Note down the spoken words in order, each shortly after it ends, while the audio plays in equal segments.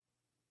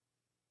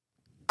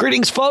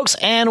Greetings, folks,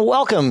 and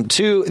welcome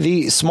to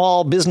the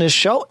Small Business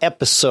Show,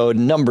 episode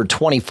number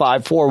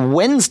 25 for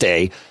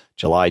Wednesday,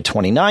 July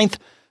 29th,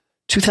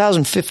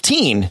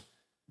 2015,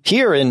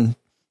 here in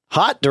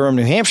hot Durham,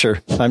 New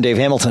Hampshire. I'm Dave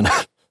Hamilton.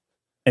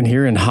 And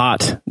here in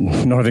hot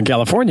Northern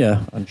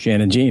California, I'm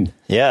Shannon Jean.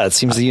 Yeah, it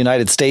seems the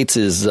United States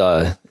is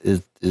having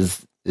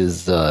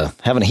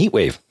a heat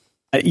wave.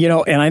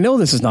 And I know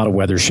this is not a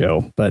weather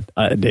show, but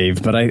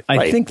Dave, but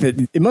I think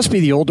that it must be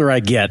the older I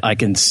get, I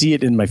can see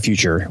it in my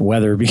future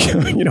weather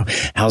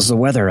because, how's the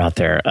weather out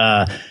there?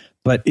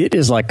 But it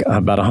is like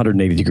about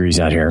 180 degrees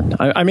out here.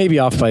 I may be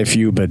off by a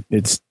few, but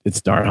it's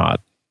darn hot.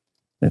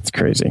 It's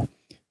crazy.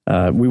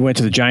 We went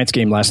to the Giants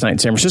game last night in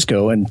San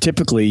Francisco, and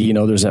typically,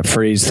 there's that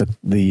phrase that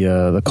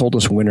the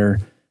coldest winter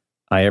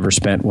I ever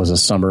spent was a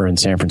summer in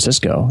San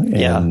Francisco.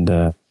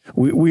 And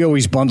we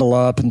always bundle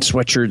up and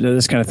sweatshirt,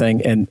 this kind of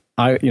thing. And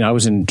I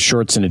was in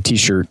shorts and a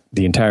t-shirt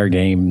the entire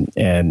game,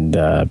 and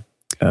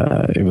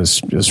it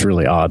was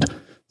really odd.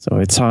 So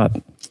it's hot.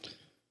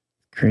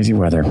 Crazy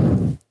weather.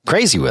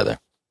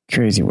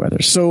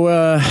 So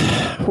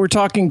we're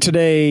talking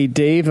today,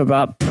 Dave,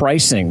 about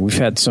pricing. We've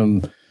had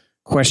some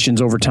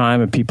questions over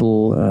time,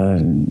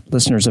 and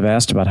listeners have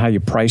asked about how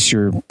you price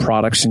your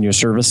products and your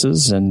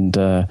services, and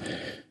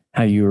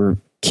how you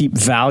keep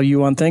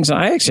value on things. And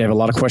I actually have a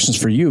lot of questions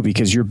for you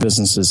because your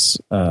business is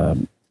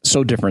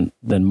so different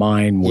than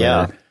mine,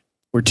 where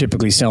we're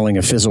typically selling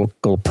a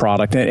physical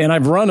product. And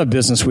I've run a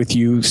business with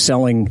you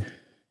selling,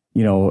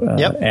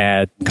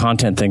 ad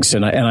content things.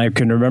 And I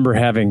can remember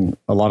having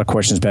a lot of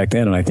questions back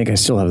then, and I think I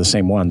still have the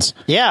same ones.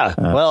 Yeah.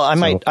 Well,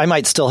 I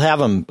might still have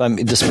them,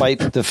 despite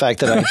the fact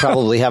that I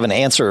probably have an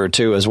answer or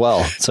two as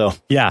well. So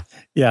yeah,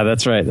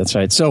 that's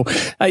right. So,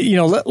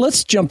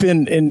 let's jump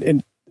in.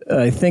 And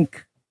I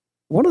think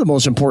one of the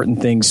most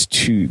important things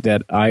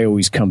that I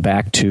always come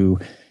back to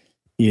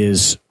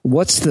is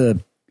what's the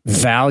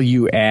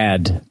value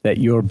add that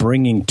you're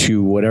bringing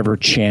to whatever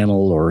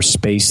channel or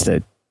space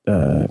that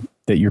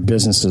your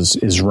business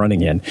is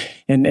running in.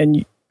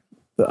 And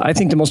I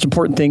think the most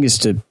important thing is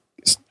to,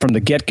 from the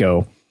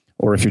get-go,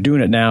 or if you're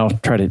doing it now,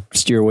 try to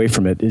steer away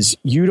from it, is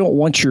you don't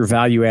want your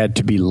value add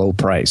to be low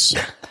price.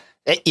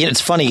 It's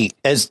funny,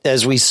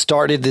 as we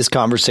started this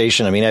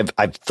conversation, I mean,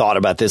 I've thought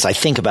about this. I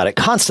think about it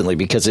constantly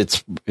because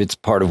it's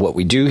part of what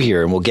we do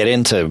here, and we'll get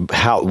into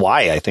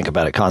why I think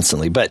about it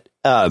constantly. But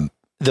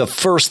the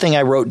first thing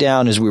I wrote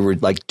down as we were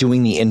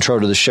doing the intro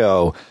to the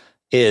show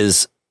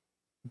is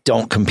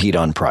don't compete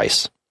on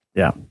price.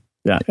 Yeah.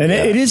 And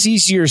it is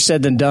easier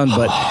said than done,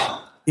 but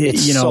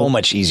it's so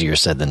much easier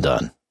said than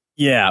done.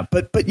 Yeah.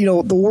 But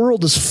the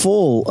world is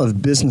full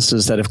of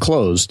businesses that have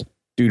closed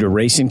due to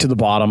racing to the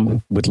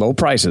bottom with low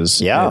prices.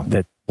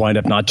 That wind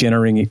up not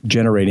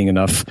generating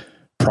enough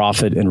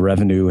profit and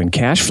revenue and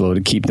cash flow to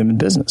keep them in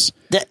business.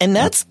 And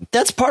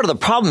that's part of the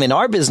problem in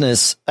our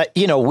business.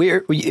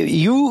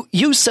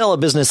 You sell a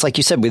business, like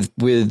you said,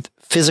 with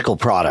physical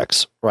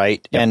products,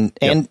 right? Yep.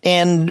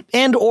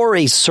 And or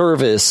a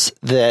service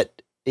that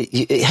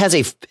it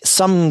has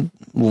some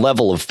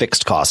level of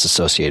fixed costs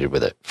associated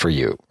with it for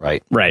you,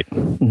 right? Right.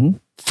 Mm-hmm.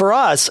 For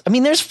us, I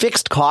mean, there's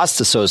fixed costs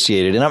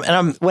associated,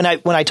 and when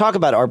I talk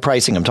about our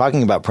pricing, I'm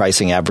talking about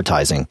pricing,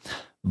 advertising,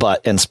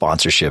 and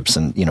sponsorships,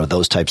 and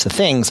those types of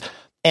things.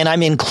 And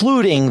I'm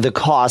including the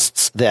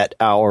costs that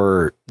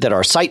our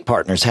site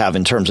partners have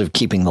in terms of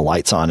keeping the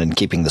lights on and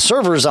keeping the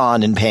servers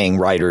on and paying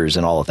writers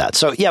and all of that.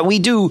 So yeah,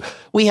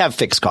 we have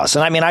fixed costs.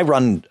 And I mean, I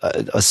run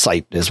a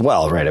site as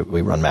well, right?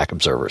 We run Mac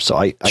Observer. So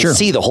I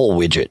see the whole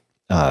widget,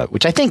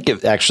 which I think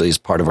it actually is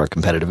part of our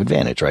competitive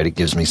advantage, right? It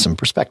gives me some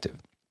perspective.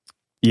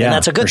 Yeah, and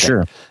that's a good thing.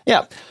 Sure.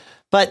 Yeah.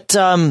 But,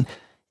 I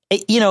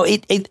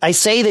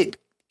say that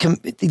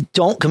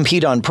don't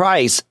compete on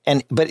price.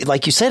 But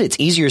like you said, it's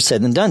easier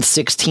said than done.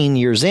 16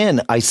 years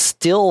in, I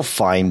still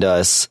find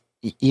us,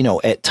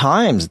 at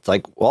times it's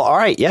like, well, all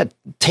right, yeah,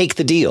 take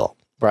the deal.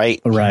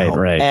 Right.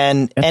 Right.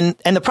 And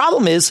the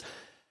problem is,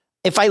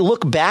 if I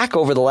look back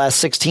over the last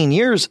 16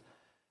 years,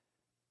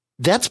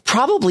 that's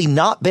probably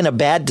not been a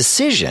bad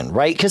decision,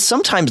 right? Because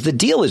sometimes the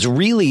deal is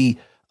really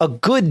a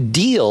good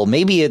deal.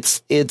 Maybe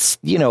it's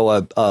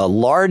a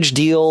large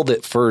deal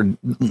that for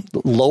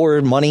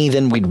lower money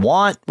than we'd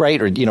want,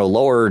 right? Or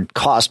lower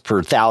cost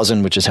per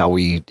thousand, which is how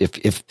we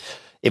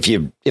if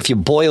you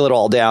boil it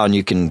all down,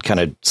 you can kind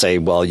of say,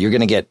 well, you're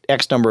going to get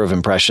X number of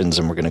impressions,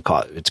 and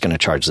it's going to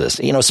charge this.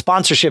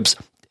 Sponsorships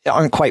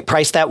aren't quite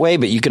priced that way,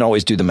 but you can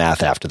always do the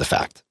math after the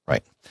fact,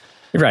 right?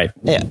 Right.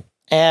 Yeah,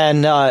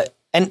 and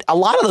a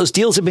lot of those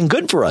deals have been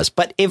good for us,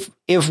 but if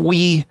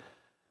we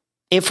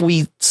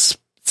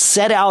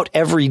set out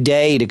every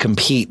day to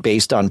compete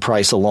based on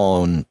price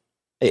alone,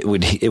 it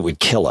would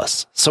kill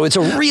us. So it's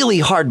a really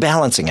hard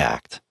balancing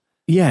act.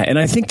 Yeah. And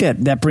I think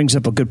that brings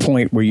up a good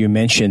point where you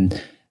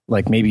mentioned,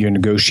 like, maybe you're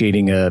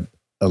negotiating a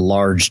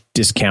large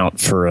discount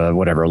for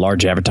a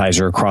large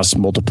advertiser across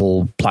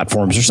multiple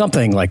platforms or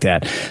something like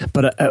that.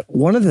 But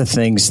one of the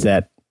things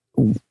that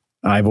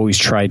I've always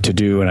tried to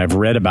do, and I've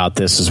read about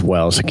this as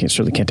well, so I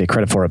certainly can't take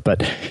credit for it,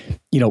 but,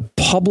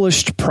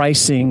 published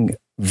pricing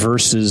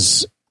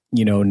versus,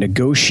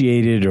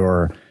 negotiated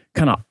or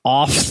kind of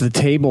off the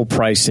table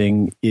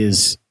pricing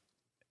is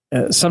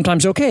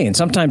sometimes okay. And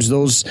sometimes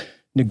those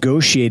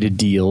negotiated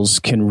deals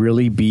can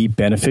really be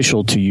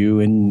beneficial to you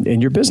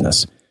in your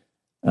business.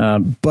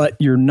 But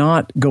you're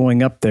not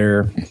going up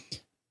there,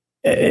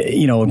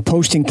 and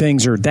posting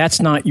things, or that's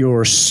not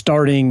your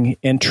starting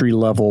entry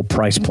level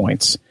price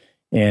points.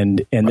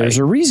 And there's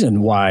a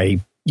reason why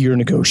you're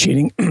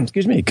negotiating,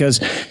 excuse me,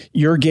 because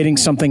you're getting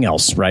something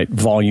else, right?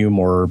 Volume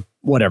or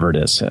whatever it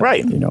is,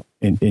 right?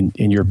 In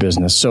your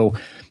business. So,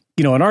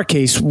 in our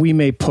case, we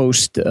may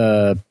post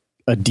a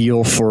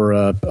deal for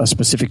a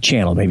specific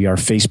channel, maybe our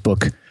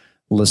Facebook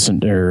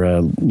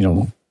listener,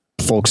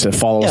 folks that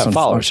follow us on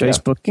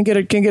Facebook can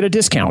get a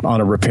discount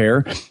on a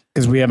repair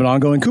because we have an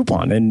ongoing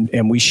coupon,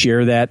 and we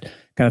share that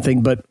kind of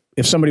thing. But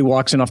if somebody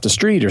walks in off the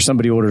street or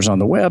somebody orders on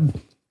the web,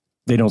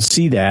 they don't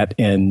see that,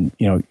 and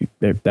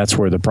that's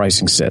where the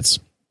pricing sits.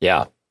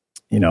 Yeah,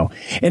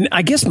 and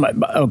I guess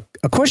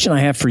a question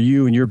I have for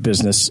you and your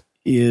business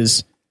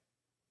is,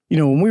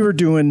 when we were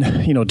doing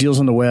deals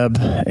on the web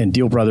and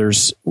Deal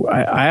Brothers,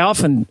 I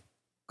often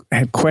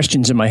had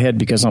questions in my head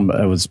because I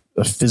was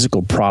a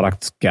physical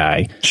product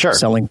guy,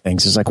 selling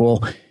things. It's like,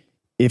 well,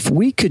 if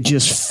we could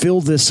just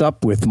fill this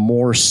up with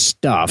more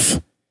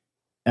stuff,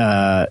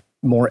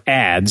 more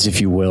ads,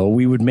 if you will,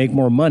 we would make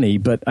more money.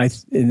 But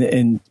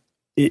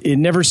it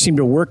never seemed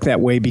to work that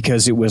way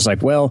because it was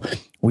like, well,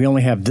 we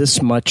only have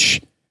this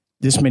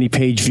many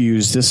page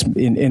views,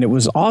 and it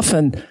was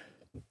often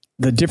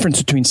the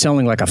difference between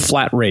selling like a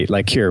flat rate,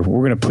 like here,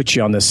 we're going to put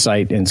you on this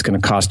site and it's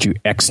going to cost you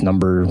X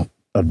number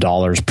of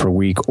dollars per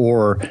week,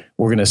 or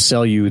we're going to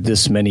sell you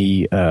this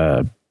many.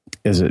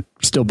 Is it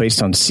still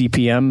based on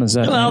CPM? Is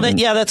that? Well,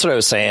 that's what I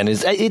was saying.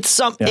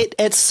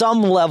 At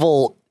some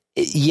level,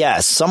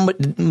 yes.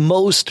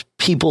 Most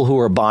people who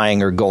are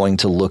buying are going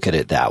to look at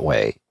it that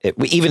way,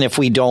 even if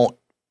we don't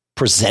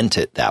present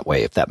it that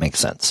way. If that makes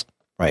sense,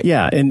 right?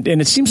 Yeah, and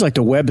it seems like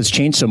the web has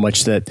changed so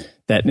much that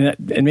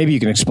and maybe you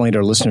can explain to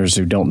our listeners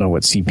who don't know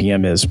what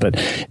CPM is, but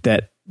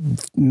that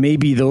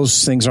maybe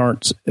those things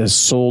aren't as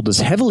sold as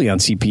heavily on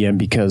CPM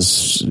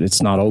because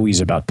it's not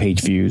always about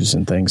page views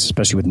and things,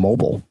 especially with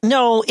mobile.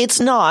 No, it's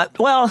not.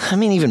 Well, I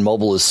mean, even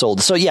mobile is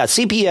sold. So yeah,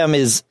 CPM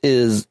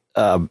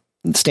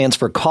stands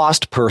for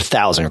cost per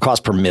thousand or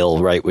cost per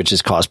mil, right? Which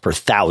is cost per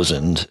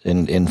thousand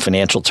in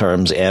financial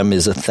terms. M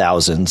is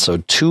 1,000. So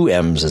 2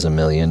 M's is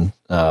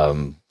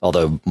 1,000,000.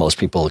 Although most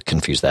people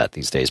confuse that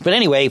these days. But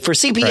anyway, for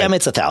CPM,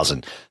 It's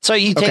 1,000. So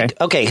you take,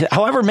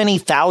 however many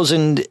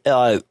thousand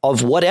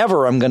of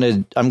whatever I'm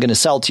going to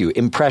sell to you,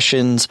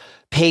 impressions,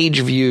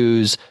 page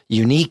views,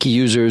 unique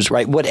users,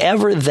 right?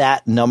 Whatever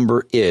that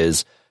number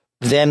is,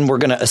 then we're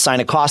going to assign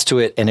a cost to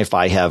it. And if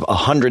I have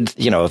 100,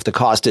 if the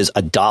cost is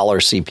 $1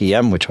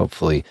 CPM, which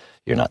hopefully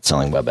you're not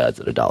selling web ads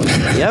at $1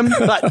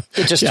 CPM, but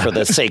just for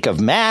the sake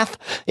of math,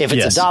 if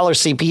it's $1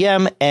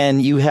 CPM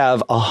and you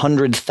have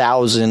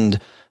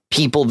 100,000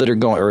 people that are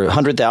going, or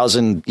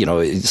 100,000,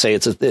 say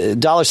it's $1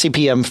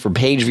 CPM for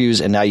page views,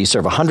 and now you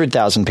serve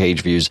 100,000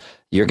 page views,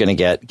 you're going to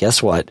get,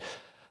 guess what?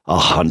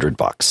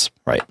 $100,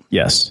 right?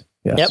 Yes.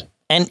 Yep.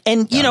 And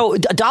 $1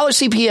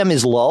 CPM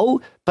is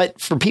low, but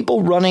for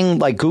people running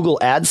like Google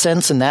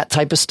AdSense and that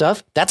type of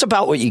stuff, that's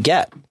about what you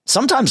get.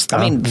 Sometimes,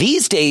 I mean,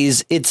 these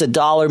days it's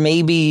 $1,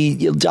 maybe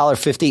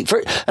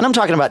 $1.50 and I'm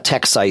talking about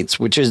tech sites,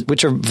 which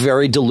are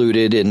very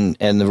diluted and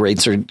the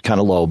rates are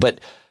kind of low. But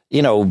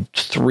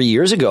 3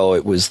 years ago,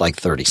 it was like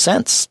 30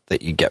 cents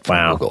that you get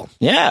from Google.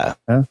 Yeah.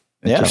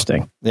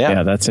 Interesting.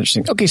 Yeah, that's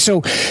interesting. Okay.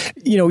 So,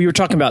 you were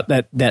talking about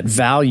that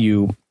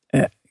value.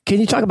 Can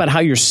you talk about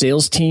how your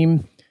sales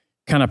team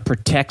kind of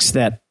protects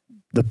the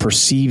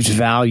perceived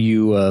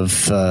value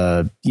of,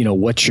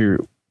 what you're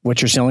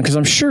selling? Because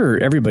I'm sure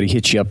everybody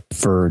hits you up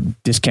for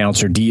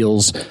discounts or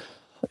deals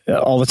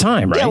all the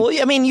time, right? Yeah, well,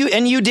 I mean,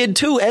 you did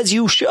too, as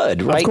you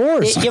should, right?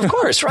 Of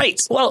course,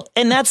 right. Well,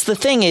 and that's the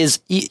thing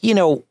is,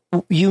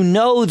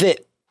 that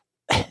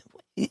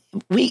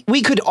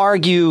we could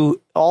argue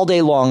all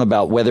day long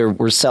about whether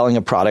we're selling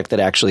a product that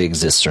actually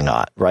exists or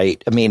not,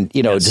 right? I mean,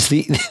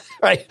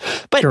 right.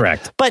 But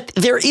correct. But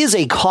there is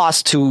a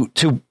cost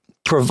to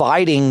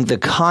providing the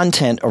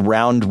content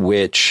around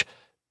which,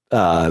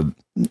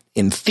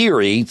 in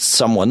theory,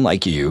 someone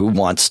like you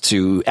wants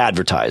to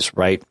advertise,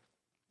 right?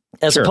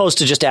 As opposed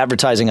to just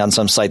advertising on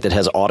some site that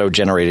has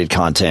auto-generated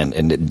content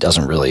and it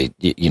doesn't really,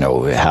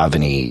 have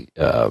any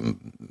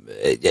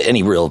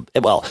real,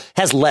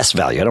 has less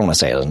value. I don't want to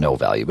say it has no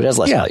value, but it has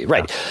less value.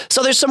 Right. Yeah.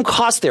 So there's some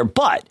cost there,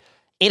 but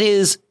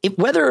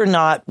whether or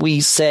not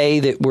we say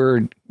that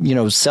we're,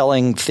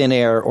 selling thin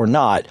air or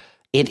not,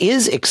 it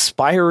is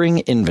expiring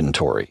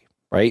inventory.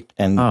 Right.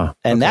 And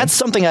that's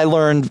something I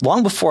learned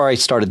long before I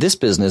started this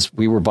business.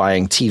 We were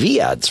buying TV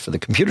ads for the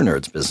Computer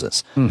Nerds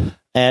business.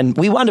 And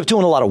we wound up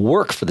doing a lot of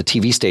work for the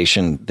TV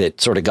station that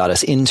sort of got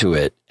us into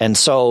it. And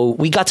so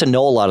we got to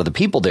know a lot of the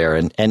people there.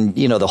 And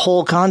the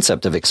whole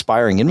concept of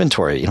expiring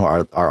inventory,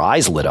 our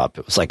eyes lit up.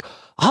 It was like,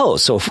 oh,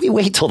 so if we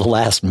wait till the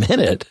last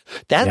minute,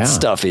 that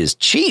stuff is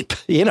cheap,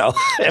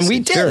 and we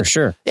did.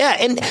 Sure.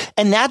 Yeah.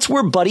 And that's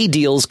where buddy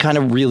deals kind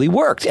of really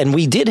worked. And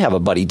we did have a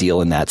buddy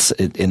deal in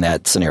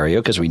that scenario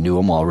because we knew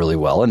them all really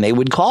well. And they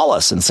would call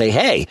us and say,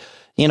 hey,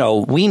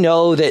 we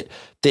know that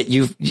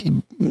you've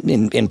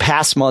in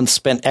past months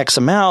spent X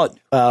amount.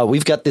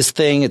 We've got this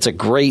thing. It's a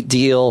great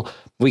deal.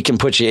 We can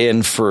put you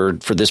in for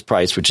this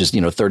price, which is,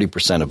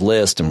 30% of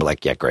list. And we're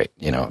like, yeah, great.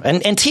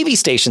 And TV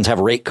stations have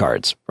rate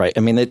cards, right? I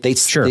mean, they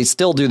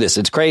still do this.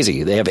 It's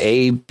crazy. They have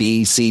A,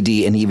 B, C,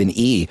 D, and even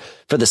E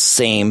for the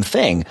same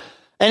thing.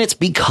 And it's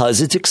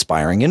because it's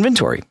expiring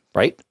inventory,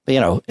 right?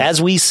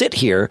 As we sit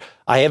here,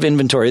 I have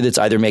inventory that's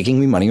either making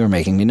me money or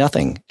making me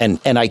nothing.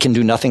 And I can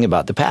do nothing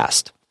about the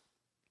past.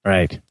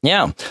 Right.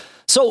 Yeah.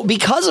 So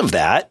because of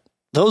that,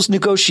 those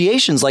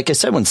negotiations, like I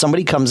said, when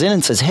somebody comes in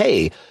and says,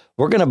 hey,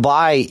 we're going to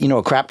buy,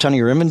 a crap ton of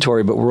your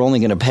inventory, but we're only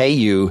going to pay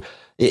you,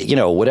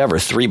 whatever,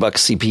 $3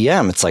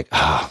 CPM. It's like,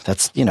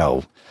 that's,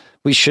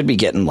 we should be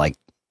getting like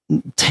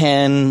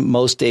 10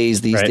 most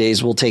days. These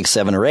days we'll take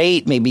 7 or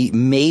 8,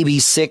 maybe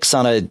 6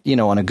 on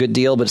a good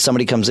deal. But if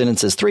somebody comes in and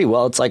says 3,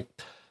 well, it's like,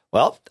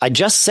 well, I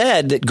just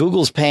said that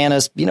Google's paying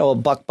us,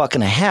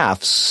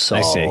 $1.50. So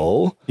I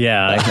see.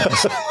 Yeah,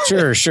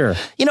 sure.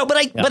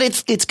 But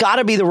it's got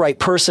to be the right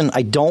person.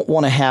 I don't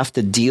want to have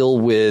to deal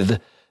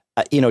with,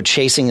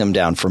 chasing them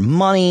down for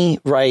money.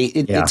 Right.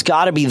 It's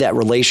got to be that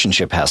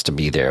relationship has to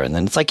be there. And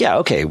then it's like, yeah,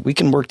 OK, we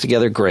can work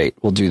together. Great.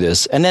 We'll do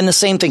this. And then the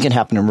same thing can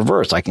happen in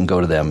reverse. I can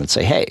go to them and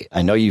say, hey,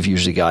 I know you've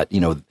usually got,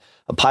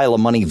 a pile of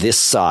money this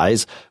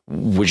size.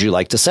 Would you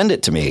like to send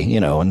it to me?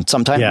 And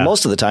sometimes,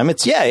 most of the time,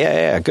 it's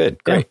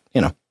good, great.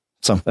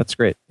 So that's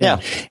great.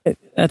 Yeah,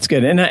 that's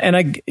good. And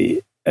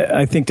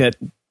I think that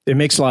it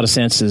makes a lot of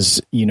sense.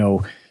 Is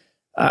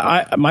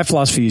my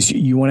philosophy is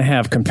you want to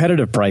have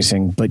competitive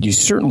pricing, but you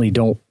certainly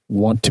don't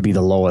want to be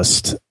the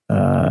lowest.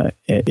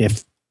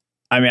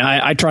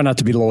 I try not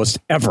to be the lowest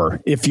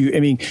ever.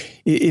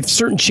 If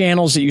certain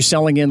channels that you're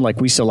selling in, like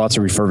we sell lots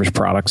of refurbished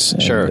products.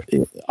 Sure.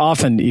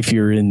 Often if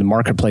you're in the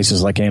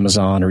marketplaces like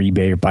Amazon or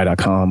eBay or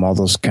buy.com, all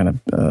those kind of,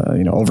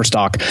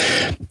 overstock,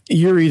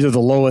 you're either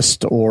the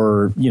lowest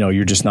or,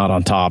 you're just not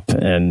on top,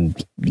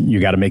 and you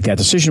got to make that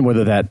decision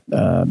whether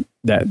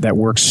that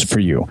works for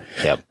you.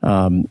 Yep.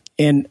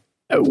 And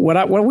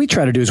what we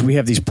try to do is we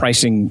have these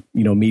pricing,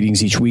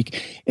 meetings each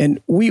week,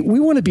 and we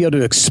want to be able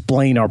to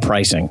explain our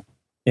pricing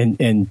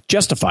and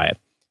justify it.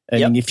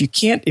 And if you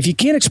can't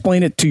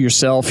explain it to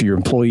yourself, your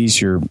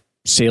employees, your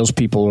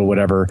salespeople, or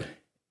whatever,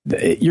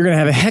 you're going to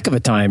have a heck of a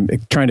time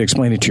trying to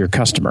explain it to your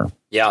customer.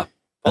 Yeah.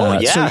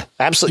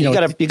 Absolutely.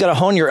 You got to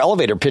hone your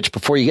elevator pitch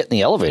before you get in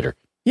the elevator.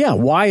 Yeah.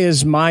 Why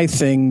is my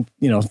thing,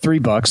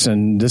 $3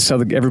 and this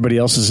other everybody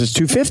else's is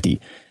 $2.50?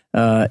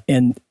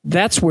 And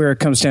that's where it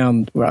comes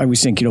down. I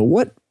always think,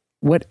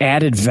 what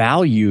added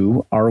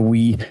value are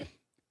we,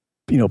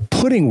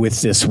 putting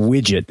with this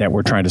widget that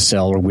we're trying to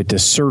sell, or with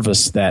this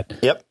service that,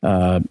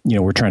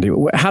 we're trying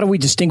to, how do we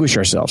distinguish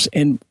ourselves?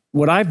 And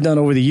what I've done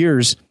over the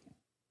years,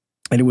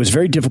 and it was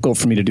very difficult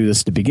for me to do this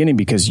at the beginning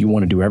because you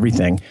want to do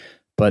everything.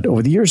 But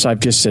over the years, I've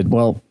just said,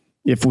 well,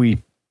 if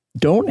we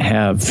don't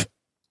have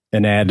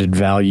an added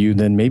value,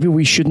 then maybe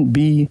we shouldn't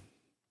be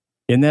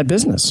in that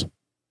business.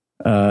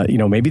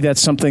 Maybe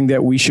that's something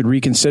that we should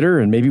reconsider,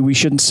 and maybe we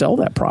shouldn't sell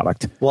that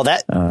product. Well,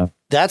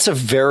 that's a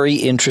very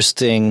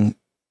interesting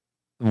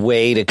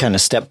way to kind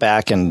of step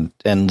back and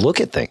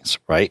look at things,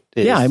 right?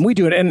 And we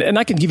do it. And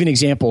I can give you an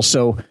example.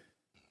 So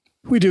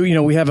we do,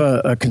 we have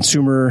a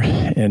consumer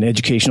and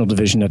educational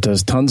division that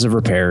does tons of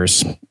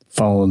repairs,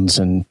 phones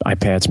and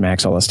iPads,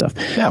 Macs, all that stuff.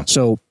 Yeah.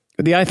 So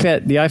the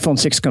iPhone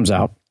 6 comes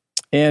out.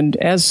 And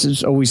as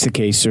is always the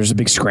case, there's a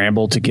big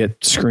scramble to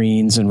get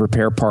screens and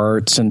repair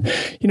parts. And,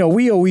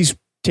 we always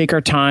take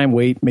our time,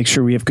 make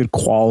sure we have good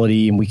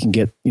quality and we can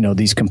get,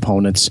 these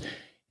components.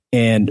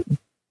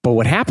 But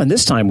what happened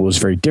this time was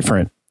very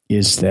different,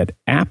 is that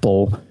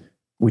Apple,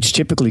 which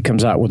typically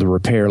comes out with a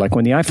repair, like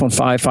when the iPhone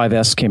 5,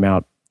 5S came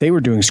out, they were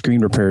doing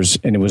screen repairs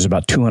and it was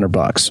about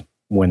 $200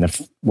 when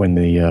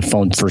the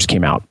phone first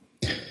came out.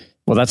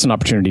 Well, that's an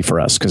opportunity for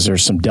us because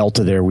there's some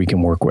delta there we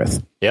can work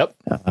with. Yep.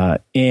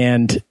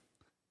 And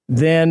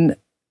then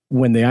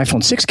when the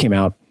iPhone 6 came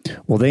out,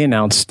 well, they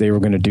announced they were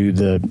going to do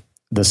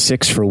the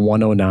 6 for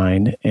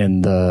 $109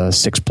 and the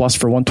 6 Plus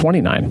for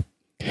 $129.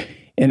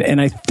 And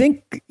I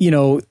think,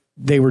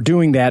 they were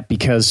doing that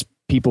because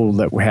people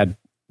that had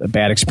a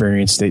bad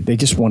experience, they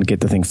just want to get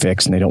the thing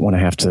fixed and they don't want to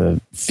have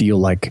to feel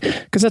like,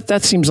 because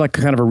that seems like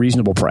kind of a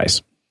reasonable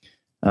price.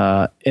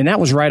 And that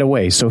was right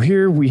away. So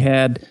here we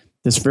had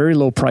this very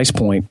low price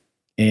point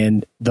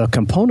and the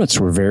components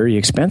were very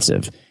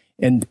expensive.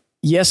 And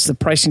yes, the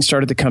pricing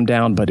started to come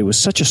down, but it was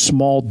such a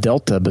small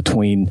delta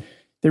between,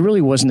 there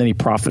really wasn't any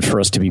profit for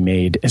us to be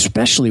made,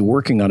 especially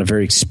working on a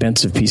very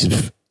expensive piece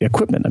of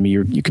equipment. I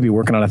mean, you could be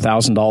working on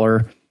 $1,000,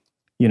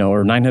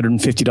 or $950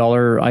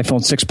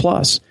 iPhone 6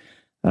 Plus.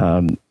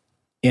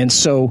 And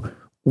so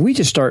we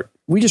just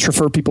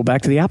refer people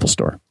back to the Apple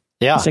Store.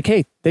 Yeah. It's like,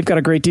 hey, they've got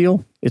a great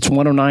deal. It's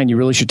 $109. You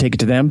really should take it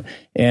to them.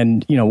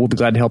 And, we'll be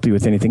glad to help you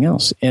with anything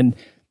else. And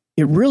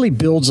it really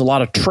builds a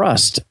lot of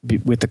trust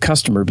with the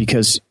customer,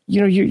 because,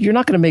 you're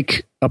not going to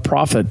make a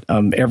profit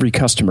every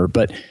customer,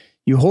 but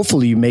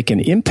hopefully you make an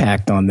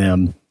impact on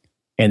them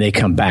and they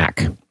come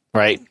back.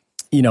 Right.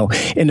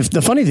 And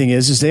the funny thing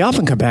is they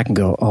often come back and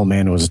go, oh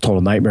man, it was a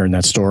total nightmare in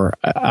that store.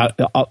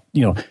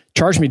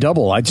 Charge me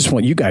double. I just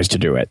want you guys to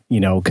do it,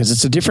 because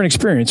it's a different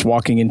experience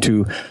walking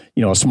into,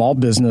 a small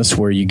business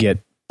where you get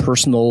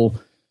personal,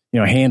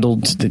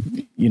 handled,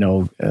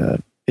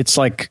 it's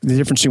like the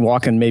difference between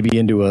walking maybe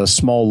into a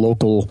small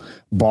local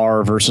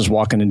bar versus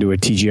walking into a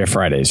TGI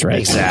Fridays, right?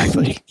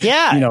 Exactly.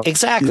 Yeah,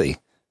 exactly.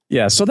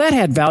 Yeah. So that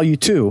had value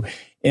too.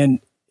 And,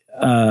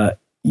 and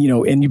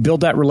you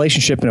build that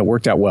relationship and it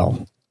worked out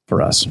well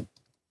for us.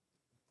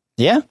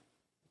 Yeah.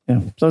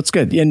 Yeah. So it's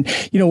good. And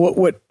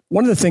what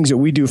one of the things that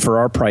we do for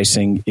our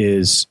pricing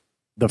is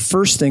the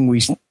first thing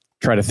we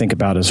try to think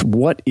about is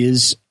what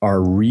is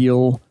our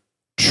real,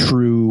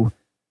 true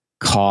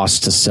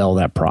cost to sell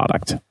that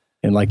product.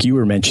 And like you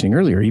were mentioning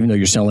earlier, even though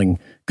you're selling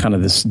kind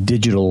of this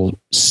digital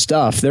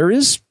stuff, there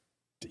is,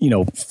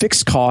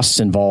 fixed costs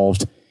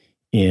involved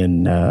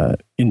in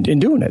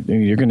doing it.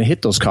 You're going to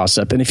hit those costs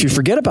up. And if you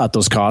forget about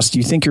those costs,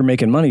 you think you're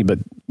making money, but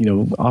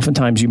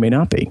oftentimes you may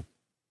not be.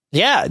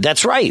 Yeah,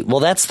 that's right. Well,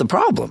 that's the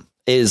problem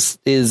is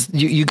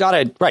you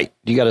gotta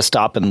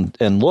stop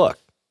and look.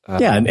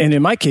 Yeah. And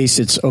in my case,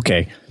 it's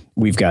okay.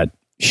 We've got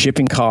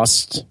shipping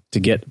costs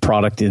to get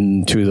product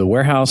into the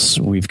warehouse.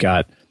 We've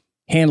got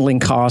handling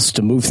costs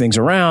to move things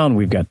around.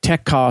 We've got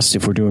tech costs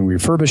if we're doing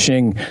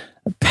refurbishing,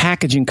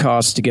 packaging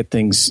costs to get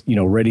things,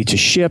 ready to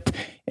ship.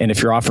 And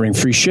if you're offering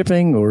free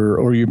shipping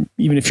or even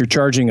if you're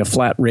charging a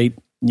flat rate,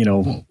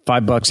 $5,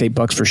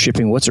 $8 for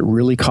shipping, what's it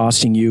really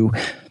costing you?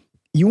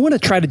 You want to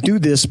try to do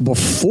this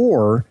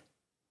before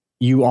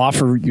you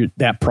offer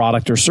that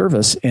product or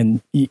service.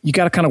 And you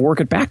got to kind of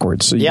work it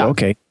backwards. So you go,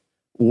 okay,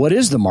 what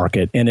is the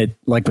market? And it,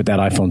 like with that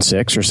iPhone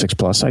 6 or 6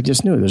 Plus, I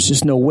just knew there's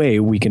just no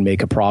way we can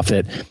make a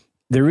profit.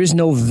 There is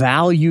no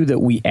value that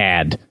we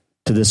add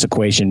to this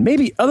equation.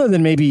 Maybe other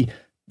than maybe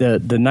the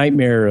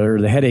nightmare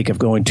or the headache of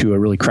going to a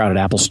really crowded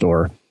Apple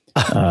store.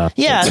 But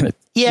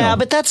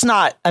that's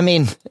not,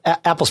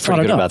 Apple's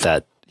pretty good about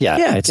that.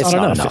 Yeah, it's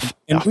not enough.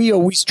 And we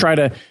always try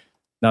to,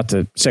 not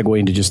to segue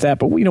into just that,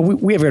 but we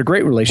have a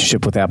great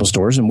relationship with Apple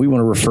stores and we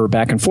want to refer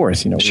back and forth,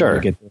 sure. We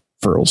get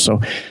referrals.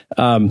 So,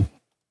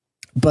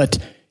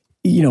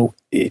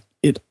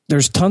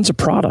 there's tons of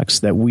products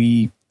that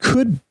we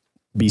could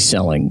be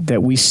selling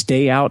that we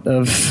stay out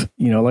of,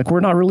 like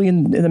we're not really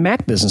in the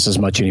Mac business as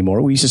much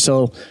anymore. We used to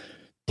sell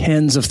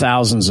tens of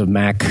thousands of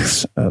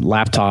Macs,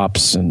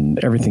 laptops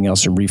and everything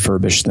else and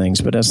refurbished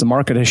things. But as the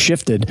market has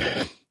shifted,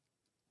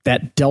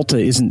 that delta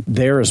isn't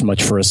there as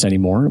much for us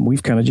anymore. And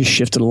we've kind of just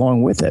shifted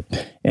along with it.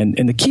 And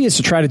the key is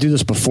to try to do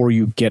this before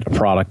you get a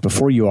product,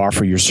 before you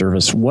offer your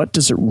service. What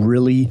does it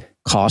really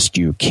cost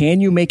you?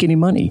 Can you make any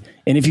money?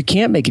 And if you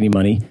can't make any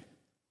money,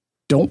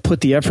 don't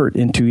put the effort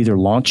into either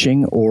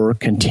launching or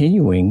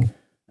continuing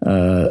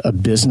a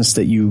business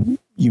that you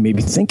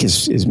maybe think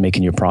is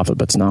making you a profit,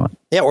 but it's not.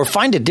 Yeah, or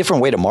find a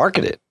different way to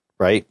market it,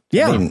 right?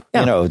 Yeah.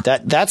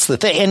 That's the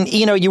thing.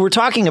 And, we were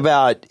talking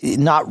about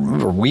not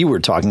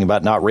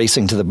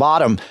racing to the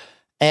bottom.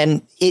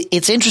 And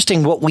it's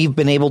interesting what we've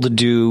been able to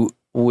do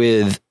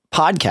with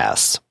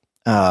podcasts.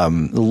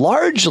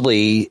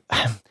 Largely,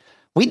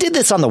 we did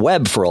this on the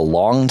web for a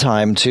long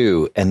time,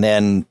 too. And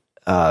then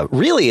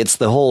really, it's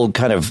the whole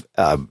kind of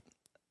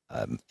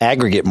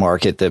aggregate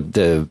market.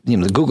 The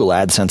Google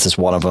AdSense is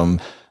one of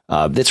them.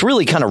 That's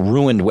really kind of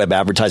ruined web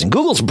advertising.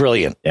 Google's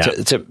brilliant,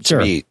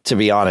 to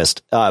be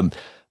honest.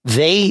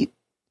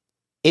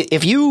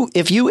 If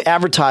you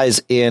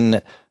advertise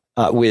in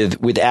with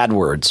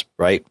AdWords,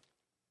 right,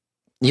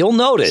 you'll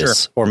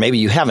notice, or maybe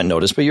you haven't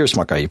noticed, but you're a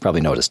smart guy, you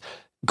probably noticed.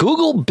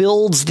 Google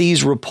builds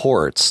these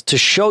reports to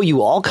show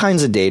you all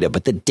kinds of data,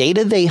 but the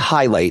data they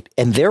highlight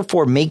and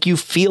therefore make you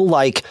feel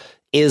like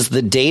is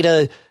the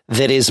data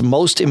that is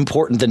most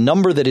important. The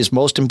number that is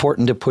most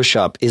important to push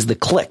up is the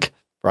click,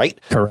 right?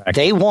 Correct.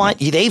 They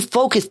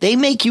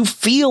make you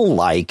feel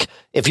like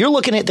if you're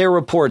looking at their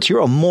reports,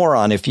 you're a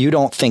moron if you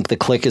don't think the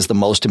click is the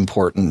most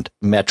important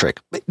metric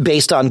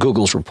based on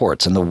Google's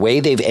reports and the way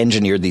they've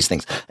engineered these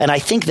things. And I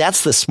think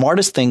that's the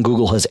smartest thing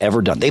Google has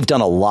ever done. They've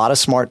done a lot of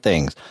smart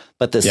things,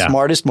 but the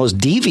smartest, most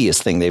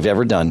devious thing they've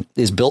ever done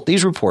is built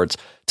these reports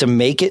to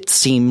make it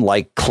seem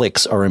like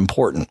clicks are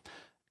important.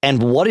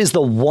 And what is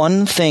the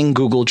one thing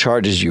Google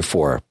charges you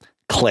for?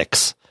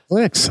 Clicks.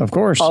 Clicks, of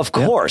course. Of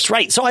course,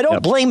 right. So I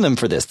don't blame them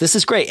for this. This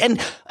is great. And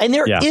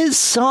there is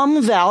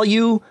some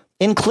value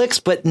in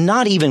clicks, but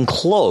not even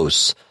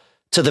close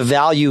to the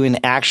value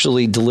in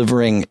actually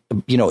delivering,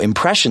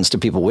 impressions to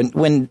people.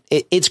 When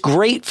it's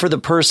great for the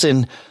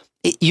person,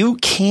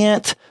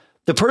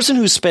 the person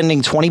who's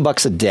spending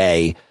 $20 a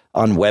day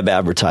on web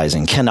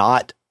advertising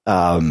cannot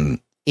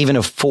even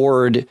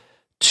afford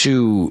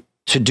to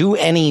do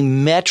any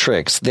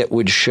metrics that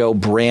would show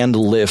brand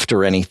lift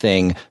or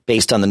anything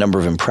based on the number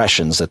of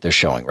impressions that they're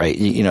showing, right?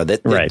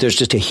 There's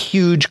just a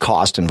huge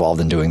cost involved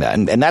in doing that.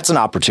 And that's an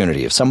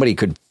opportunity. If somebody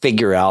could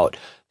figure out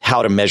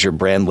how to measure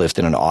brand lift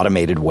in an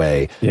automated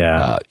way.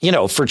 Yeah.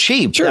 For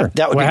cheap. Sure.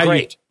 That would be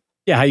great.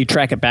 How you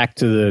track it back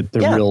to the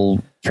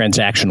real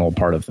transactional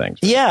part of things.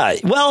 Yeah.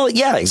 Well,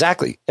 yeah,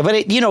 exactly. But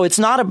it's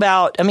not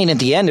about, at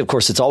the end, of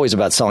course, it's always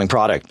about selling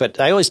product. But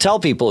I always tell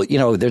people,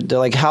 they're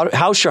like, how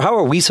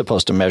are we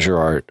supposed to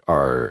measure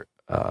our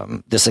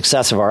the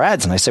success of our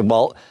ads? And I said,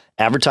 well,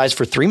 advertise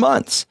for 3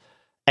 months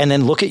and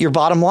then look at your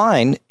bottom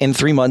line in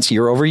 3 months,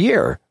 year over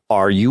year.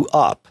 Are you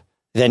up?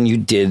 Then you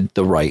did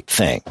the right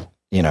thing.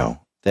 Are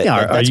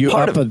you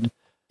up?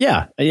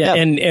 Yeah.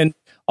 And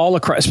all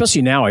across,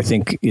 especially now, I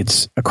think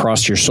it's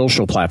across your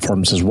social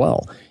platforms as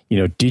well.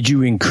 Did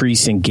you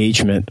increase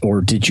engagement,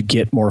 or did you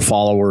get more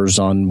followers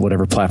on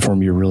whatever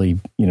platform you're really,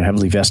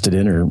 heavily vested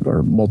in,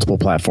 or multiple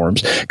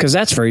platforms? Because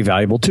that's very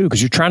valuable too,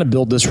 because you're trying to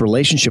build this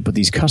relationship with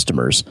these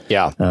customers.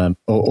 Yeah.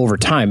 Over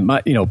time.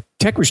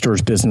 Tech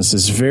Restore's business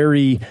is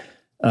very,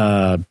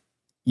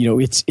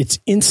 it's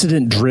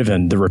incident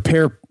driven, the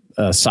repair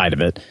side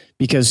of it,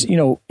 because,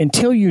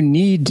 until you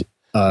need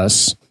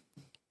us,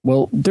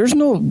 well, there's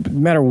no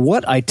matter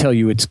what I tell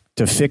you, it's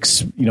to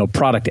fix,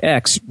 product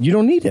X, you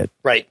don't need it.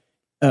 Right.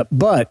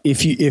 But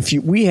if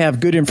we have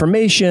good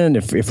information,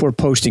 if we're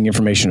posting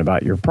information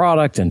about your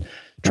product and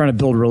trying to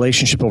build a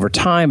relationship over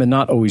time and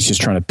not always just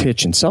trying to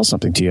pitch and sell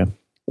something to you,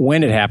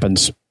 when it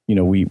happens,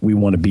 we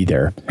want to be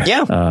there.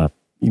 Yeah.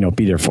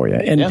 Be there for you.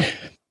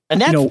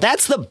 And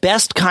that's the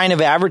best kind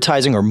of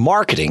advertising or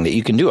marketing that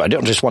you can do. I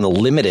don't just want to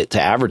limit it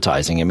to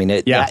advertising.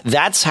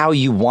 That's how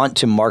you want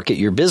to market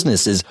your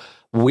business is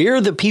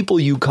we're the people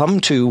you come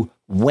to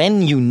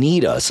when you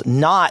need us,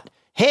 not,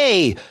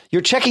 hey,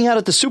 you're checking out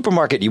at the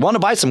supermarket. You want to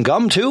buy some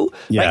gum too?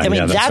 Yeah,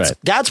 right?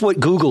 That's what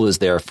Google is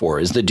there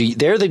for.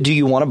 They're the do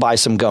you want to buy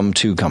some gum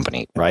too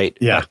company, right?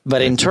 Yeah.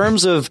 But in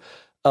terms of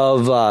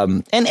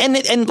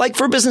and like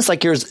for a business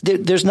like yours,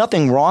 there's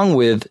nothing wrong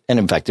with, and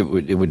in fact, it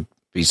would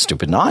be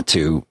stupid not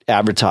to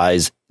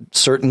advertise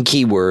certain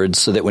keywords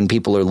so that when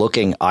people are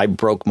looking, I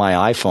broke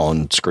my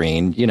iPhone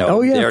screen,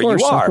 there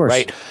you are,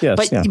 right?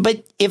 Yes,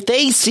 but if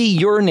they see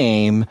your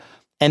name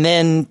and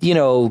then,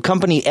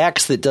 company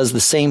X that does the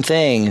same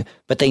thing,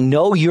 but they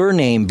know your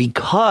name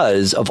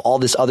because of all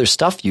this other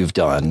stuff you've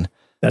done,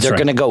 they're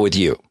going to go with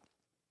you.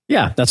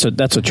 Yeah, that's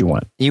what you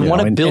want. You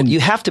want to build, you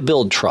have to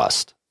build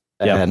trust.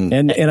 Yeah.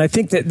 And I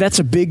think that's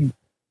a big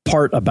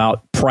part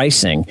about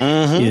pricing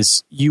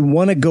is you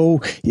want to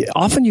go,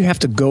 often you have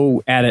to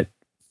go at it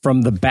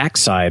from the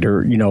backside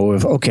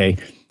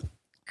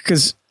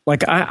because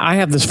like I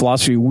have this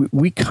philosophy,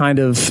 we kind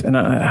of, and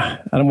I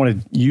don't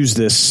want to use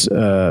this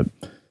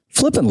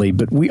flippantly,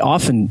 but we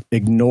often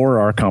ignore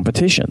our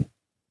competition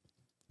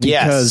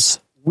because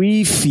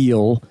we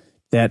feel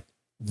that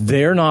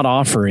they're not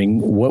offering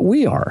what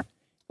we are.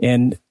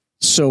 And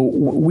so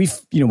we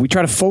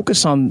try to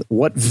focus on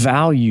what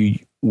value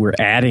we're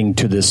adding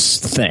to this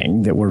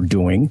thing that we're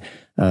doing,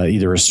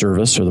 either a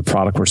service or the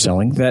product we're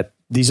selling that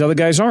these other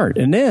guys aren't.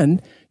 And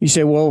then you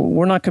say, well,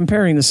 we're not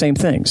comparing the same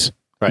things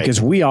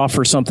because we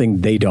offer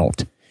something they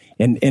don't.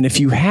 And if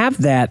you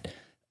have that,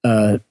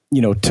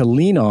 to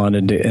lean on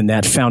and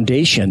that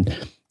foundation,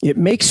 it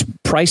makes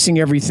pricing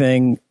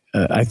everything,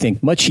 I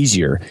think, much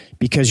easier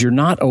because you're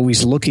not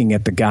always looking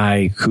at the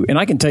guy who, and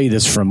I can tell you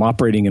this from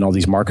operating in all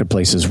these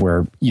marketplaces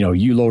where,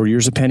 you lower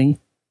yours a penny,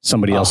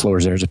 somebody else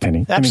lowers theirs a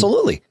penny.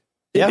 Absolutely.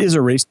 It is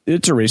a race.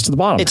 It's a race to the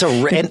bottom.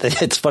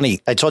 It's funny.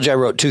 I told you I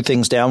wrote 2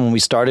 things down when we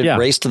started. Yeah.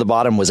 Race to the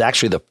bottom was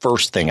actually the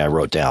first thing I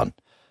wrote down.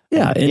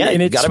 Yeah.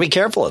 And you got to be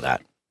careful of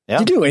that. Yeah.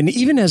 You do. And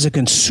even as a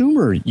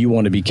consumer, you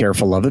want to be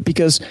careful of it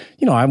because,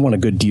 I want a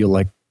good deal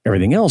like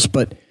everything else,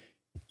 but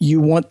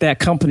you want that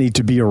company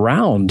to be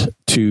around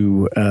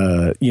to,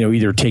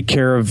 either take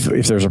care of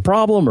if there's a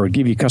problem or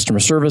give you customer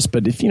service.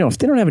 But if they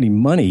don't have any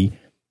money,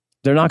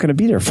 they're not going to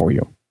be there for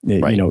you.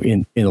 Right.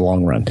 In the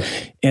long run.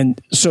 And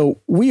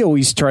so we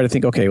always try to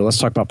think, okay, well, let's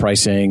talk about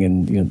pricing,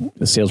 and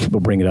the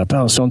salespeople bring it up.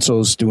 Oh,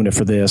 so-and-so's doing it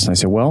for this. And I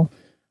say, well,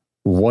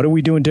 what are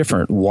we doing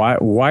different?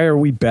 Why are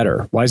we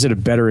better? Why is it a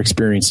better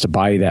experience to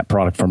buy that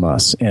product from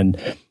us? And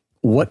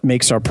what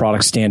makes our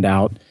product stand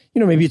out?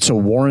 Maybe it's a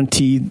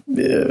warranty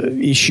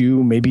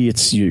issue. Maybe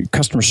it's your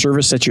customer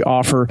service that you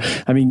offer.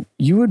 I mean,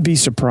 you would be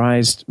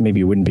surprised,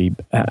 maybe you wouldn't be,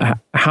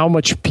 how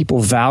much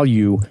people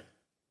value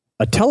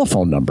a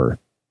telephone number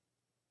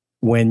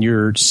when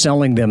you're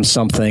selling them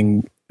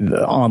something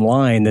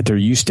online that they're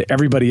used to.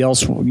 Everybody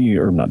else,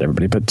 or not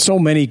everybody, but so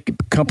many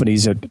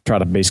companies that try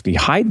to basically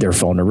hide their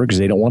phone number because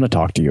they don't want to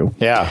talk to you.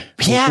 Yeah.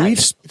 Yeah.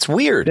 It's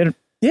weird.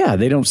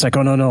 They don't say,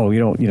 oh, no, you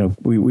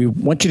don't, we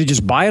want you to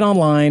just buy it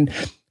online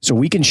so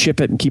we can ship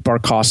it and keep our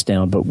costs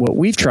down. But what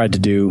we've tried to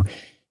do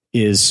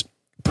is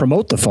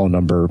promote the phone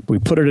number. We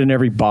put it in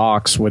every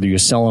box, whether you're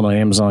selling on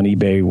Amazon,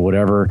 eBay,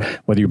 whatever,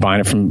 whether you're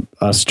buying it from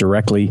us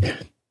directly.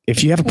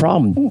 If you have a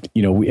problem,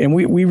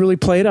 we really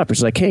play it up.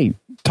 It's like, hey,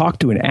 talk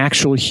to an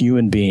actual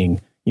human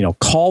being,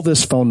 call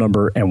this phone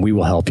number and we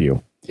will help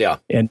you. Yeah.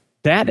 And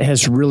that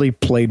has really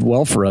played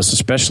well for us,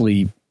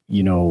 especially,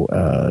 in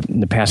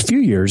the past few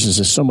years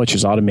as so much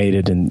is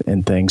automated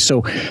and things.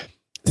 So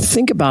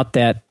think about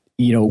that.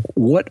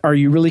 What are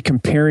you really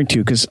comparing to?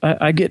 Because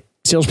I get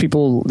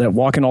salespeople that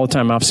walk in all the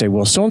time, I'll say,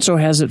 well, so-and-so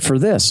has it for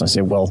this. I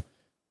say, well,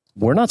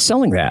 we're not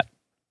selling that.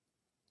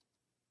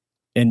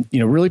 And,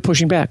 really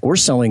pushing back. We're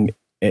selling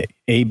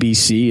A, B,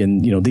 C,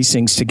 and, these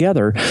things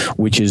together,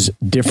 which is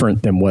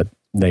different than what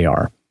they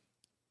are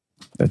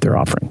that they're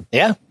offering.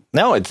 Yeah.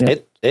 No, it's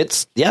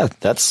that's,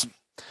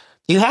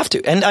 you have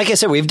to. And like I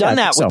said, we've done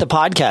that with the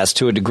podcast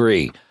to a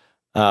degree,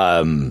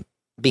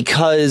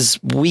 because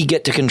we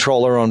get to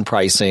control our own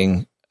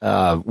pricing.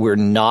 We're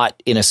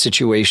not in a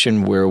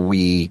situation where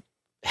we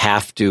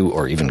have to,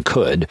 or even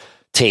could,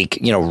 take,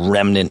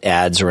 remnant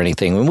ads or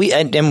anything.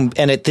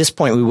 And at this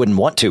point, we wouldn't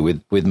want to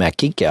with Mac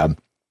Geek Gab.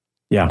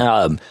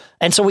 Yeah.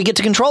 And so we get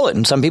to control it.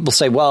 And some people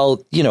say,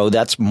 well,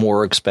 that's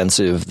more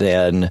expensive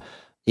than,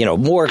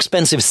 more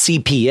expensive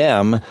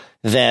CPM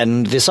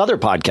than this other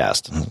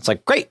podcast. And it's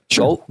like, great,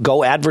 sure.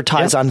 Go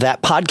advertise on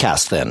that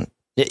podcast then.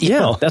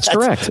 That's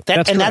correct.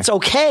 That's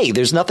okay.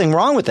 There's nothing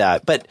wrong with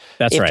that. But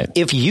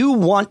if you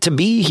want to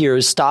be here,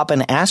 stop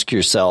and ask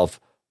yourself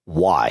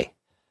why.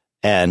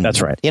 And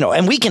that's right.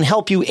 And we can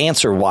help you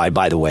answer why,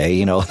 by the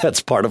way,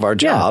 that's part of our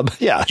job.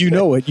 Yeah.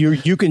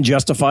 You can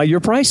justify your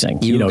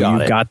pricing. You've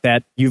got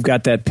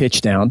that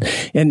pitch down.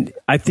 And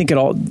I think it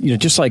all,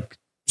 just like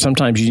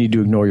sometimes you need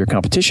to ignore your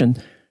competition,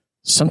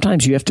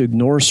 sometimes you have to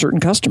ignore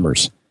certain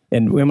customers.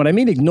 And when I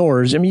mean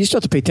ignores, you still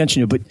have to pay attention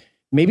to, but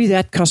maybe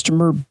that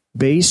customer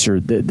base or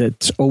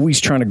that's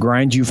always trying to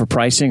grind you for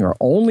pricing or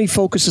only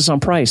focuses on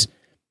price,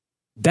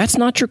 that's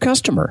not your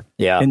customer.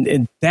 Yeah.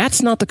 And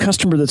that's not the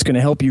customer that's going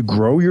to help you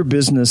grow your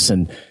business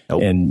and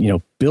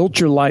build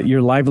your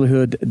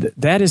livelihood.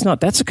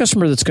 That's a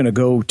customer that's going to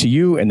go to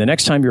you, and the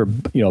next time you're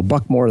a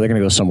buck more, they're going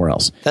to go somewhere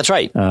else. That's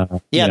right.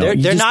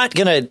 They're not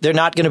going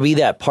to be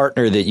that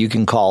partner that you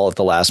can call at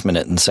the last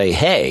minute and say,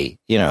 hey,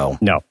 No.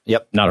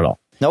 Yep. Not at all.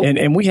 Nope.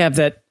 And we have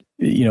that,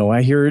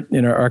 I hear it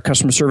in our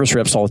customer service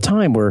reps all the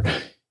time where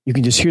you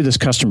can just hear this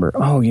customer,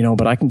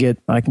 but I can get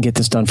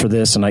this done for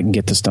this and I can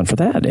get this done for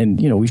that. And,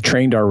 we've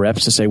trained our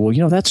reps to say, well,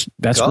 that's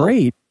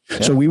great. Yeah.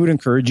 So we would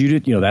encourage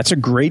you to, that's a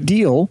great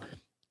deal.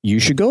 You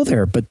should go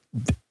there.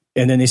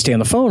 And then they stay on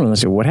the phone and I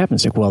say, what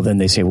happens? Like, well, then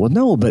they say, well,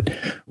 no, but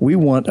we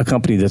want a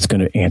company that's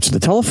going to answer the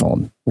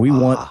telephone. We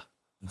want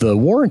the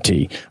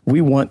warranty.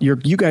 We want your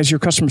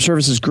customer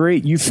service is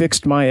great. You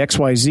fixed my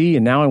XYZ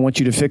and now I want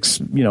you to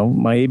fix,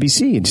 my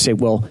ABC. And you say,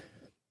 well,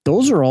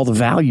 those are all the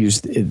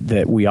values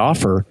that we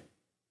offer.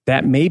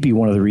 That may be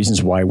one of the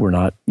reasons why we're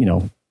not,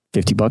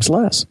 $50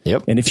 less.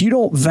 Yep. And if you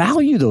don't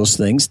value those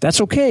things, that's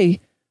okay.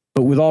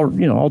 But with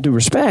all due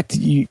respect,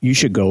 you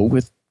should go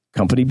with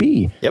company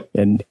B. Yep.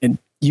 And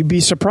you'd be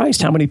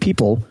surprised how many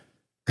people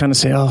kind of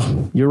say,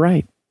 oh, you're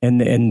right.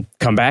 And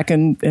come back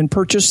and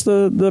purchase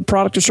the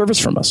product or service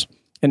from us.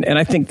 And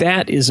I think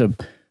that is a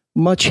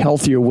much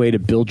healthier way to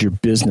build your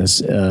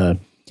business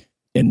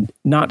and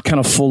not kind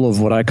of full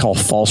of what I call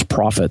false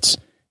profits.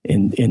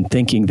 In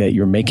thinking that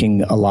you're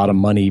making a lot of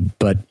money,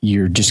 but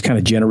you're just kind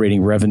of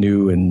generating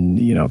revenue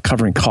and,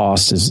 covering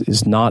costs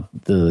is not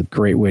the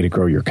great way to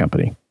grow your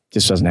company. It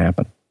just doesn't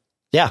happen.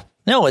 Yeah,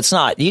 no, it's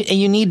not.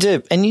 You need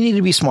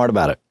to be smart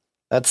about it.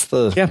 That's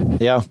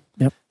Yep. Yeah.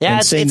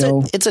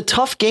 It's a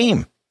tough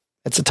game.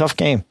 It's a tough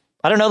game.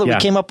 I don't know that we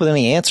came up with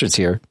any answers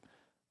here.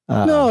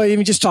 No,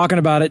 even just talking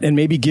about it and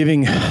maybe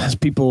giving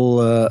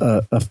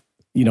people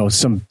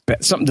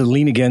something to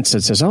lean against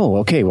that says, oh,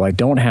 okay, well, I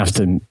don't have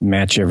to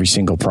match every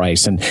single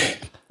price. And,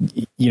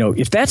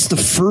 if that's the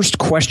first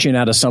question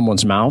out of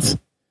someone's mouth,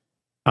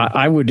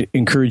 I would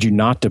encourage you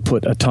not to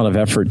put a ton of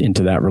effort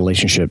into that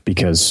relationship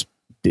because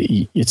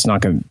it's not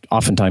going to,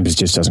 oftentimes it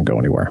just doesn't go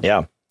anywhere.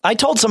 Yeah. I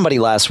told somebody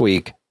last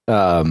week,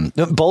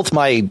 both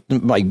my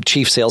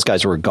chief sales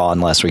guys were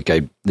gone last week.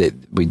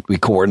 We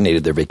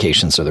coordinated their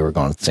vacations, so they were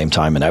gone at the same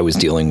time. And I was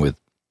dealing with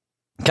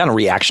kind of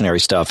reactionary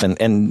stuff and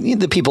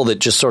the people that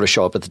just sort of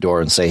show up at the door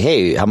and say,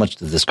 hey, how much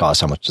does this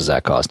cost? How much does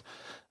that cost?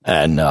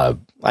 And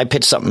I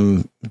pitched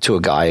something to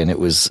a guy and it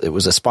was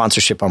a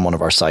sponsorship on one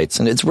of our sites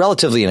and it's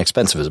relatively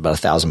inexpensive. It's about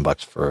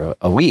 $1,000 for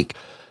a week.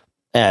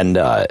 And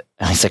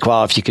he's like,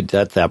 well, if you could,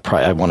 that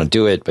price, I want to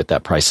do it, but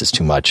that price is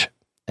too much.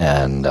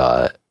 And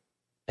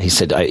he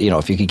said,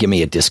 if you could give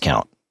me a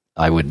discount,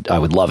 I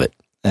would love it.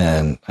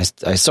 And I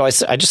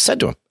just said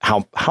to him,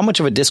 how much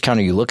of a discount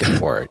are you looking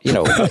for?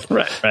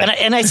 Right.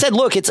 And I said,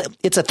 look, it's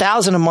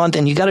 $1,000 a month,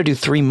 and you got to do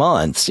 3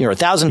 months.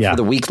 $1,000 for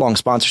the week-long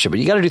sponsorship, but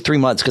you got to do 3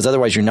 months because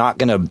otherwise you're not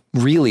going to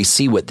really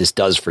see what this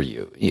does for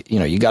you.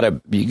 You got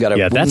to.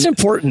 Yeah, that's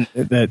important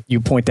that you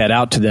point that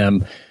out to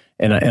them,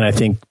 and I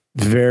think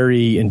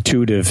very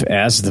intuitive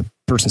as the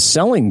person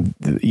selling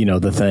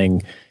the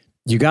thing.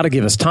 You got to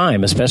give us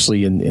time,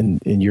 especially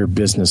in your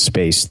business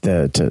space,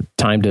 to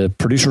time to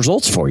produce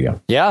results for you.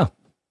 Yeah.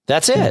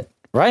 That's it.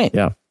 Right.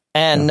 Yeah.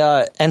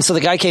 And so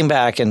the guy came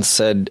back and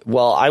said,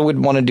 well, I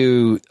wouldn't want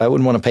to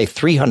pay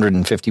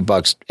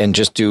 $350 and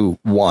just do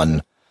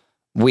 1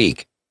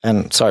 week.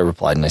 And so I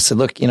replied and I said,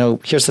 look,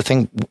 here's the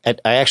thing.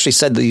 I actually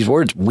said these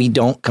words. We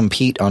don't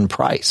compete on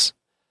price.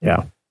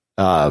 Yeah.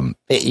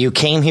 You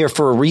came here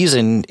for a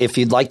reason. If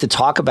you'd like to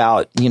talk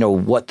about,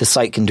 what the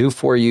site can do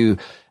for you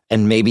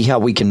and maybe how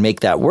we can make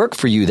that work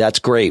for you, that's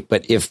great.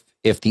 But if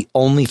if the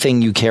only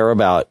thing you care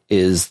about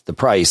is the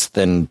price,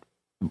 then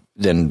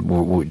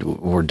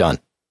we're done.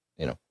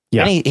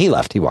 Yeah. And he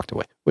left. He walked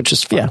away, which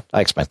is fine. Yeah. I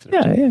expected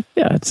it.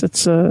 Yeah.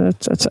 It's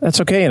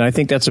okay. And I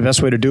think that's the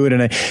best way to do it.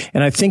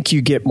 And I think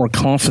you get more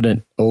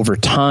confident over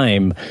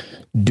time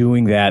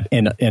doing that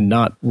and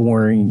not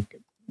worrying.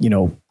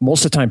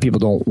 Most of the time people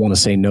don't want to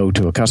say no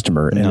to a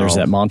customer. And there's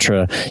that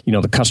mantra,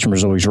 the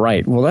customer's always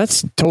right. Well,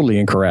 that's totally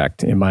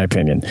incorrect, in my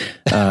opinion.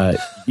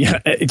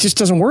 It just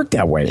doesn't work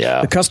that way.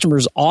 Yeah. The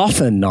customer's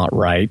often not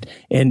right.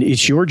 And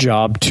it's your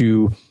job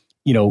to,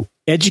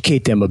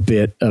 educate them a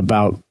bit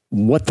about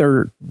what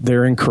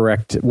they're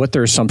incorrect, what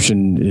their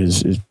assumption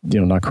is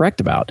not correct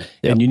about.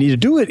 Yep. And you need to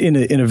do it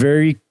in a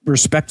very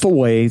respectful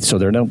way so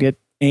they don't get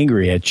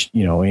angry at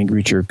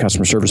your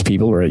customer service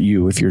people or at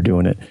you if you're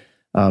doing it.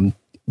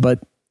 But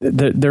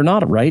they're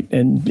not right.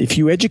 And if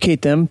you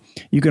educate them,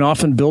 you can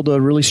often build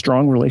a really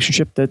strong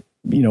relationship that,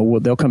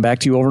 they'll come back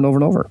to you over and over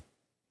and over.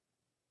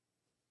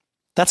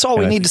 That's all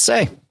we need to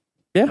say.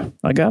 Yeah,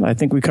 I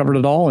think we covered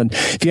it all. And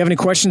if you have any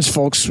questions,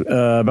 folks,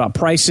 about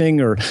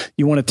pricing, or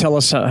you want to tell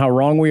us how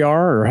wrong we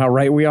are or how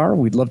right we are,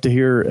 we'd love to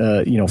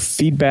hear,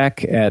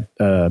 feedback at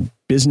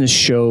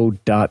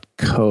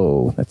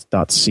businessshow.co. That's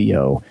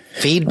 .co.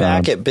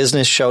 Feedback at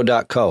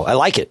businessshow.co. I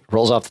like it.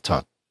 Rolls off the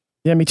tongue.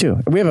 Yeah, me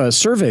too. We have a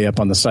survey up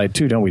on the site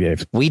too, don't we,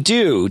 Dave? We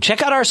do.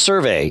 Check out our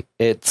survey.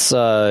 It's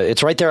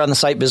right there on the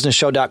site,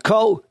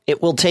 businessshow.co.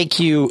 It will take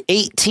you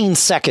 18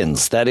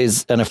 seconds. That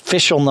is an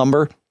official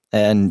number.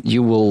 And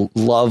you will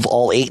love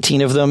all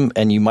 18 of them,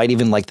 and you might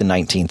even like the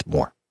 19th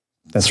more.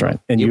 That's right.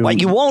 And you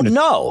won't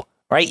know,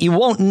 right? You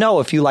won't know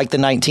if you like the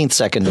 19th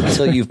second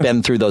until you've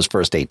been through those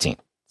first 18.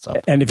 So,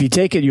 and if you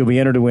take it, you'll be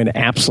entered to win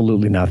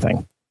absolutely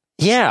nothing.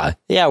 Yeah,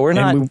 we're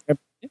not.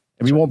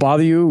 We won't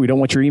bother you. We don't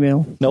want your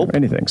email. Nope. Or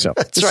anything. So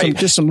that's right.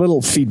 Just some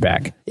little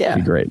feedback. Yeah.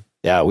 Would be great.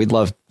 Yeah, we'd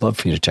love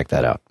for you to check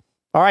that out.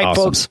 All right,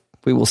 awesome. Folks.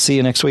 We will see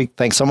you next week.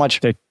 Thanks so much.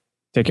 Take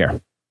care.